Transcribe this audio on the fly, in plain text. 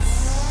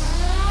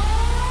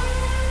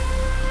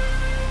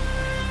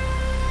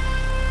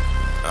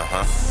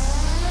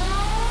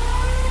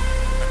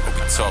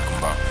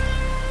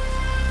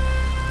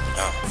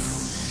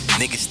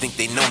think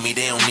they know me,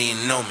 they don't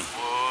even know me.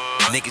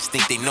 Niggas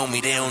think they know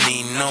me, they don't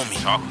even know me.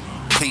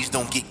 Please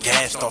don't get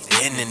gassed off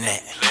the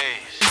internet.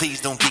 Please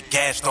don't get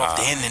gassed off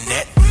the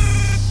internet.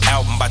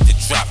 Album about to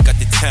drop, got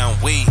the town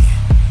waiting.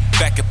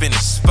 Back up in the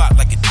spot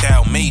like a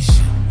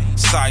Dalmatian.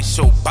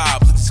 Sideshow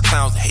Bob, look at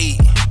clowns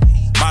hating.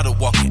 Model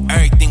walking,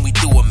 everything we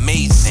do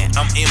amazing.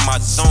 I'm in my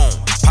zone,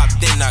 pop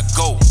then I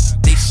go.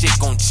 They shit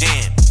gon'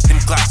 jam, them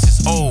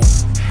glasses old.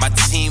 My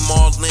team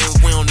all in,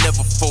 we don't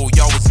never fold.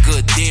 Y'all was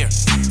good there,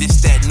 this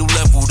that new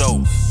level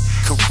though.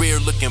 Career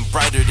looking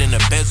brighter than a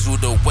bezel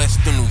though.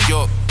 Western New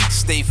York,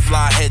 stay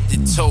fly head to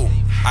toe.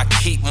 I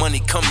keep money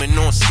coming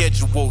on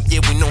schedule,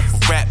 yeah we known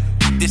for rap.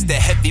 This that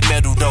heavy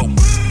metal though.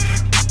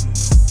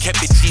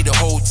 Kept it G the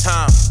whole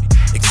time.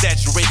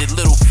 Exaggerated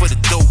little for the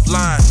dope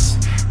lines.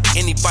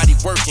 Anybody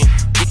working,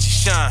 get your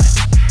shine.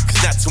 Cause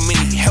not too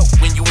many help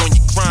when you on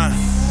your grind.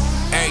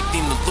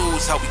 Everything to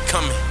lose, how we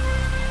coming.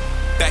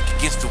 Back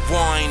against the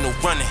wall, ain't no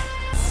running.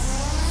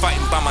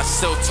 Fighting by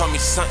myself taught me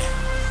something.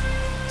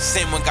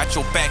 Same one got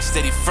your back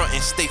steady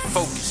frontin', stay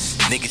focused.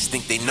 Niggas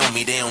think they know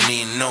me, they don't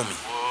even know me.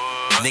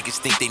 Niggas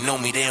think they know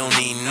me, they don't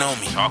even know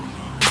me.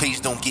 Please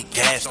don't get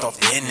gassed off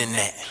the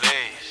internet.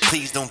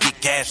 Please don't get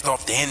gassed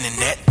off the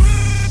internet.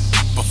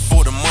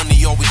 Before the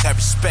money, always have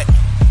respect.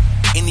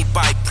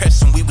 Anybody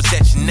pressing, we was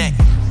at your neck.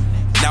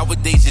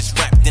 Nowadays it's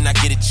rap, then I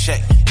get a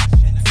check.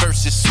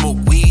 First it's smoke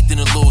weed, then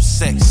a little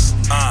sex.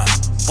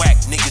 Whack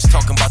niggas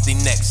talking about they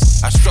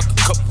necks. I struck a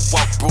couple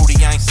walk, Brody,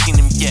 I ain't seen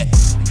them yet.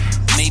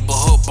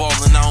 Neighborhood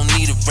ballin', I don't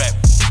need a rep.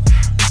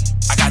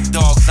 I got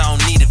dogs, I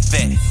don't need a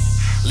vet.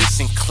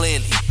 Listen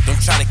clearly,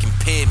 don't try to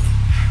compare me.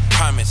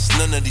 Promise,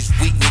 none of these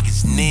weak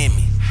niggas near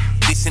me.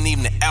 This ain't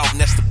even the album,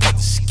 that's the part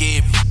that's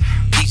scary.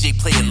 DJ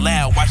play it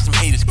loud, watch them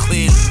haters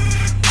clearly.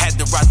 Had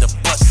to ride the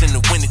bus in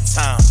the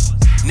wintertime.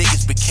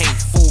 Niggas became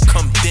fool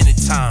come dinner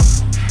time.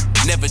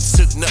 Never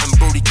took nothing,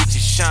 Brody, get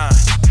your shine.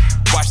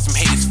 Watch them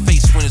haters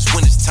face when it's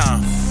winter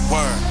time.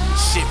 Word,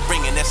 shit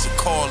ringing, that's a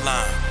call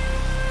line.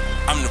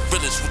 I'm the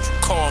realest, what you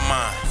call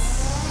mine.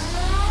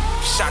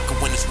 Shocker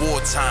when it's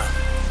wartime.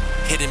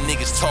 Hear them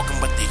niggas talking,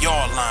 but they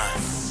all lying.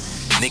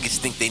 Niggas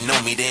think they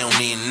know me, they don't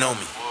even know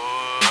me.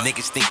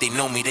 Niggas think they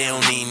know me, they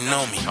don't even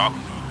know me.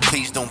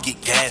 Please don't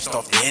get gassed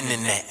off the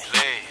internet.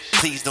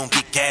 Please don't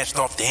get gassed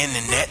off the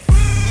internet.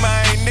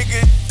 My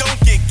nigga, don't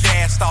get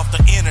gassed off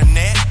the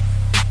internet.